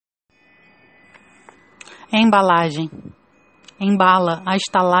Embalagem. Embala a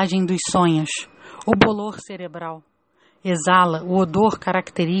estalagem dos sonhos, o bolor cerebral. Exala o odor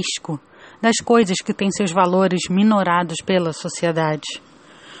característico das coisas que têm seus valores minorados pela sociedade.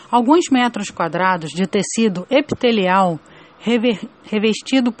 Alguns metros quadrados de tecido epitelial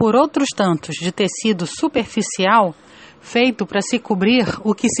revestido por outros tantos de tecido superficial feito para se cobrir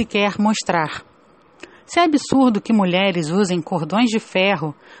o que se quer mostrar. Se é absurdo que mulheres usem cordões de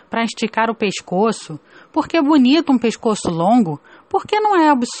ferro para esticar o pescoço, porque é bonito um pescoço longo, por que não é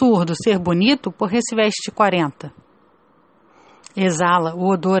absurdo ser bonito porque se veste 40? Exala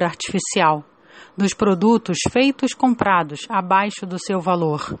o odor artificial dos produtos feitos comprados abaixo do seu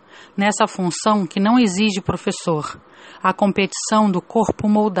valor, nessa função que não exige professor, a competição do corpo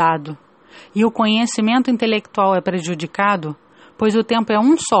moldado. E o conhecimento intelectual é prejudicado, pois o tempo é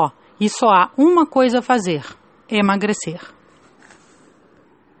um só, e só há uma coisa a fazer: emagrecer.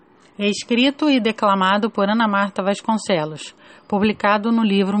 É escrito e declamado por Ana Marta Vasconcelos, publicado no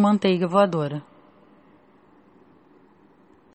livro Manteiga Voadora.